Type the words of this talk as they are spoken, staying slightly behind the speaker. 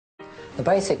The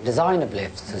basic design of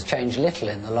lifts has changed little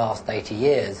in the last 80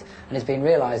 years, and it's been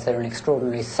realised they're an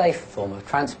extraordinarily safe form of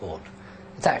transport.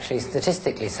 It's actually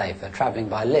statistically safer travelling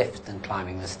by lift than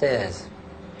climbing the stairs.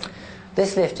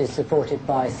 This lift is supported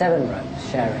by 7 ropes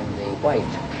sharing the weight,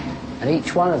 and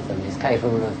each one of them is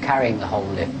capable of carrying the whole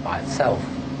lift by itself.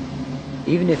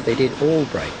 Even if they did all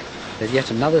break, there's yet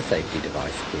another safety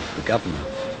device called the governor.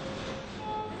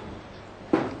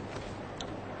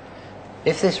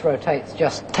 If this rotates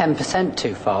just 10%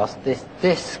 too fast, this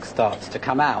disc starts to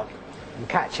come out and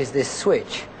catches this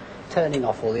switch, turning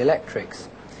off all the electrics.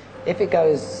 If it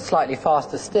goes slightly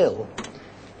faster still,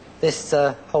 this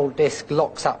whole disc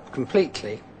locks up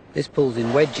completely. This pulls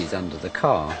in wedges under the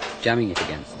car, jamming it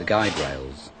against the guide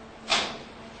rails.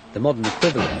 The modern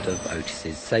equivalent of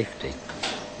Otis's safety.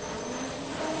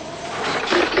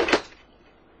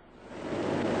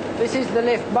 This is the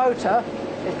lift motor.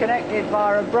 It's connected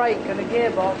via a brake and a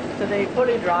gearbox to the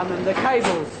pulley drum and the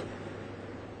cables.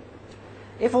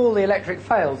 If all the electric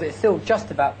fails, it's still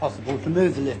just about possible to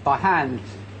move the lift by hand.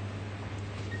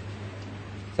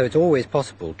 So it's always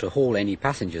possible to haul any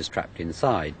passengers trapped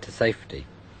inside to safety.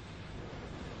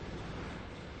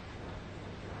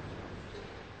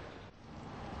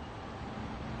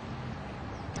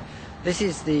 This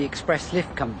is the Express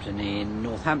Lift Company in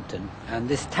Northampton, and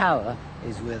this tower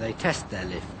is where they test their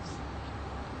lifts.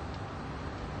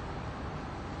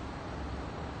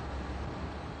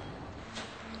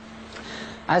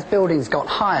 As buildings got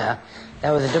higher,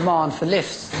 there was a demand for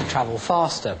lifts to travel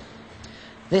faster.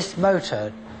 This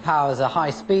motor powers a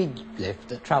high-speed lift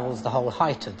that travels the whole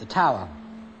height of the tower.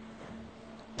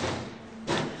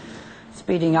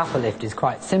 Speeding up a lift is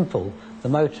quite simple. The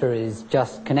motor is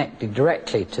just connected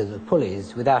directly to the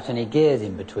pulleys without any gears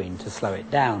in between to slow it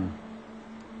down.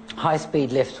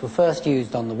 High-speed lifts were first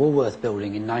used on the Woolworth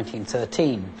building in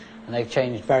 1913, and they've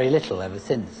changed very little ever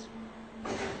since.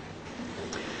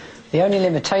 The only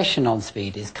limitation on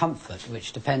speed is comfort,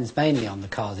 which depends mainly on the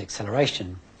car's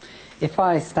acceleration. If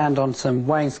I stand on some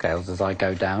weighing scales as I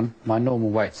go down, my normal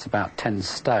weight's about 10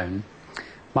 stone,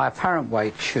 my apparent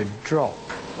weight should drop.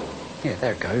 Yeah,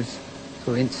 there it goes.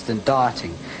 Sort of instant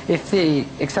dieting. If the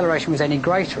acceleration was any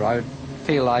greater, I would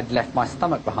feel I'd left my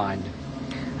stomach behind.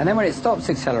 And then when it stops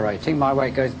accelerating, my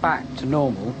weight goes back to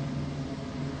normal.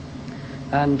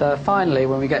 And finally,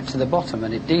 when we get to the bottom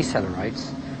and it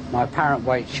decelerates, my apparent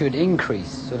weight should increase,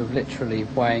 sort of literally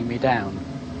weighing me down.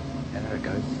 Yeah, there it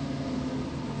goes.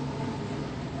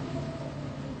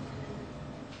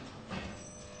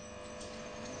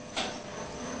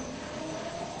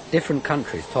 Different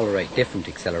countries tolerate different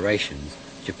accelerations,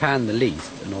 Japan the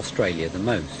least and Australia the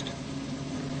most.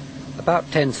 About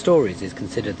 10 stories is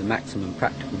considered the maximum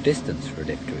practical distance for a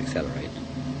lift to accelerate,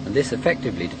 and this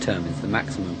effectively determines the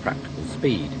maximum practical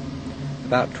speed,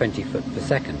 about 20 foot per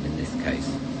second in this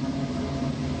case.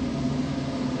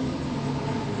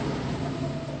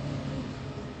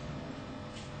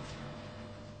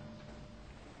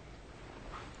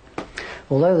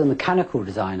 Although the mechanical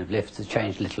design of lifts has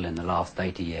changed little in the last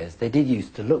 80 years, they did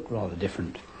used to look rather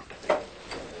different.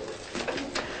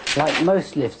 Like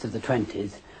most lifts of the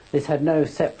 20s, this had no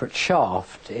separate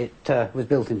shaft. It was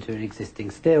built into an existing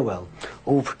stairwell,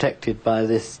 all protected by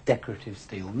this decorative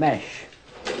steel mesh.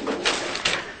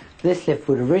 This lift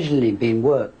would originally have been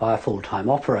worked by a full-time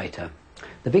operator.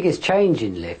 The biggest change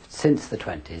in lifts since the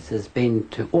 20s has been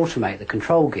to automate the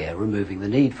control gear, removing the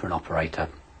need for an operator.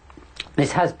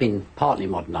 This has been partly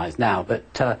modernised now,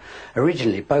 but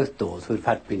originally both doors would have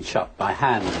had been shut by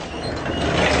hand.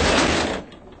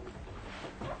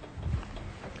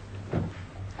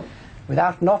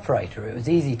 Without an operator, it was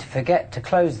easy to forget to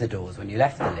close the doors when you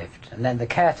left the lift, and then the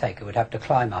caretaker would have to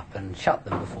climb up and shut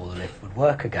them before the lift would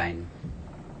work again.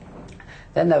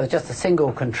 Then there was just a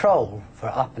single control for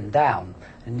up and down,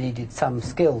 and needed some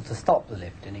skill to stop the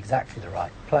lift in exactly the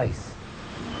right place.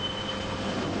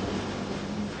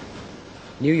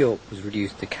 New York was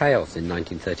reduced to chaos in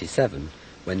 1937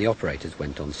 when the operators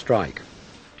went on strike.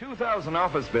 2,000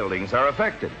 office buildings are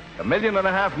affected. 1.5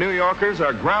 million New Yorkers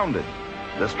are grounded.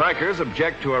 The strikers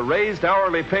object to a raised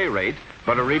hourly pay rate,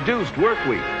 but a reduced work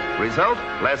week. Result,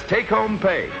 less take-home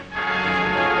pay.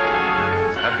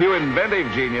 A few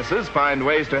inventive geniuses find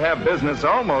ways to have business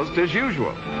almost as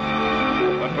usual.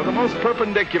 But for the most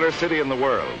perpendicular city in the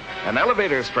world, an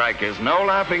elevator strike is no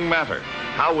laughing matter.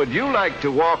 How would you like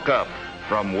to walk up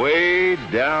from way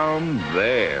down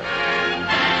there?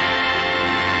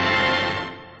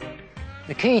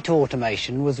 The key to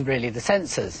automation was really the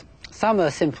sensors. Some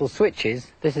are simple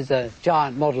switches. This is a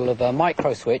giant model of a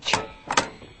micro switch.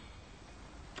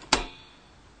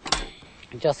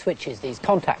 It just switches these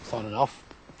contacts on and off.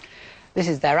 This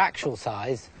is their actual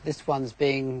size. This one's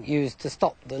being used to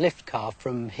stop the lift car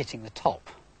from hitting the top.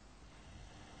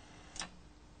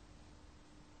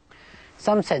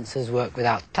 Some sensors work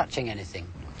without touching anything.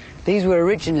 These were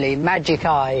originally magic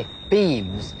eye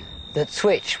beams that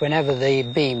switch whenever the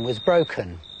beam was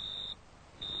broken.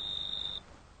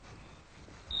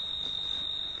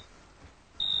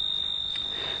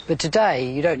 But today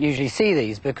you don't usually see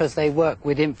these because they work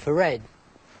with infrared.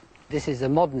 This is a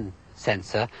modern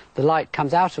sensor. The light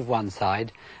comes out of one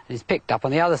side and is picked up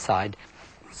on the other side.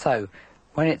 So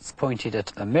when it's pointed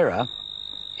at a mirror,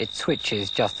 it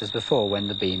switches just as before when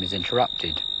the beam is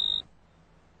interrupted.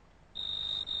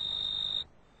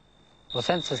 Well,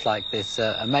 sensors like this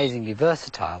are amazingly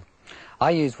versatile. I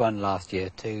used one last year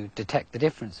to detect the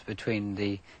difference between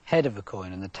the head of a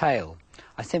coin and the tail.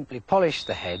 I simply polished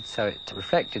the head so it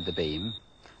reflected the beam,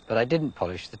 but I didn't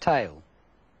polish the tail.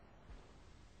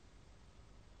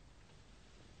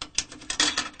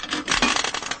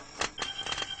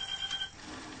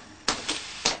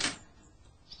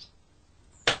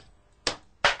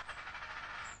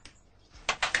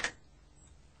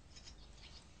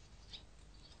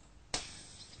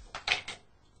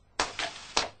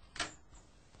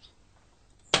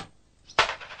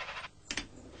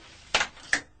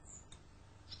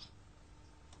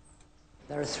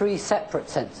 There are 3 separate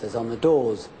sensors on the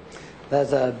doors.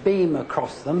 There's a beam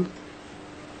across them.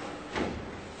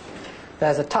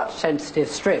 There's a touch-sensitive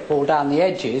strip all down the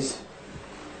edges.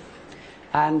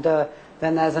 And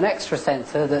then there's an extra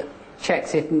sensor that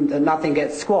checks if nothing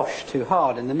gets squashed too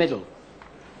hard in the middle.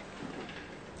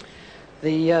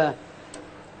 The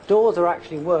doors are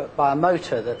actually worked by a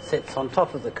motor that sits on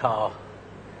top of the car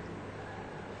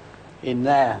in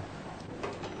there.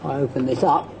 I open this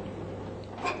up.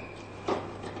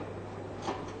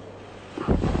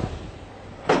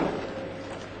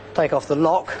 Take off the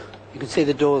lock, you can see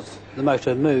the doors, the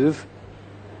motor move.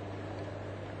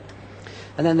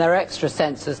 And then there are extra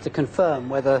sensors to confirm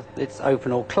whether it's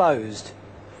open or closed.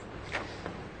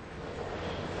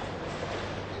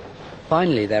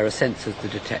 Finally, there are sensors to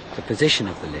detect the position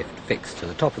of the lift fixed to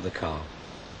the top of the car.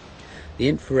 The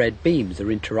infrared beams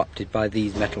are interrupted by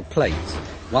these metal plates,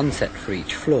 one set for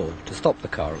each floor, to stop the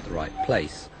car at the right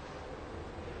place.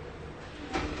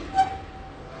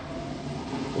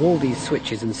 All these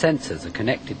switches and sensors are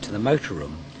connected to the motor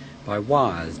room by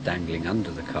wires dangling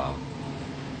under the car.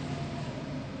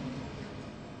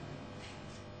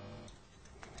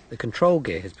 The control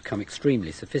gear has become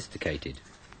extremely sophisticated.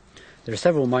 There are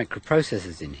several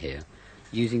microprocessors in here,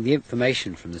 using the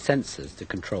information from the sensors to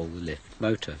control the lift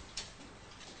motor.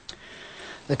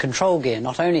 The control gear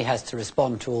not only has to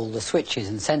respond to all the switches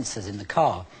and sensors in the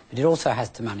car, but it also has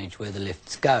to manage where the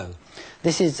lifts go.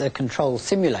 This is a control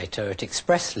simulator at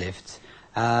Express Lifts,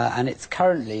 and it's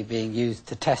currently being used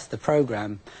to test the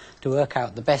program to work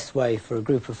out the best way for a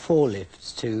group of 4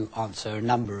 lifts to answer a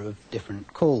number of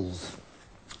different calls.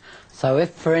 So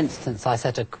if, for instance, I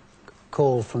set a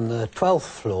call from the 12th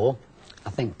floor,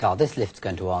 I think, this lift's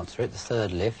going to answer it, the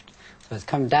 3rd lift, so it's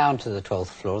come down to the 12th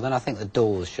floor, then I think the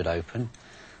doors should open.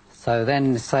 So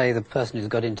then, say the person who's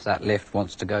got into that lift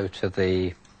wants to go to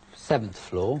the 7th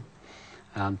floor,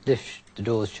 the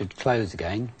doors should close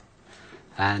again,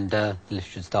 and the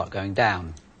lift should start going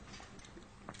down.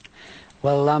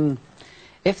 Well,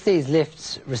 if these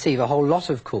lifts receive a whole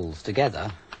lot of calls together,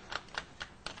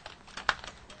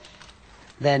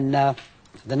 then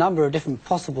the number of different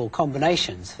possible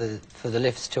combinations for the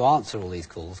lifts to answer all these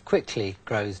calls quickly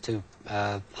grows to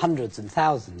hundreds and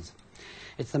thousands.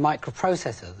 It's the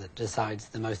microprocessor that decides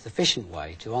the most efficient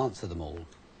way to answer them all.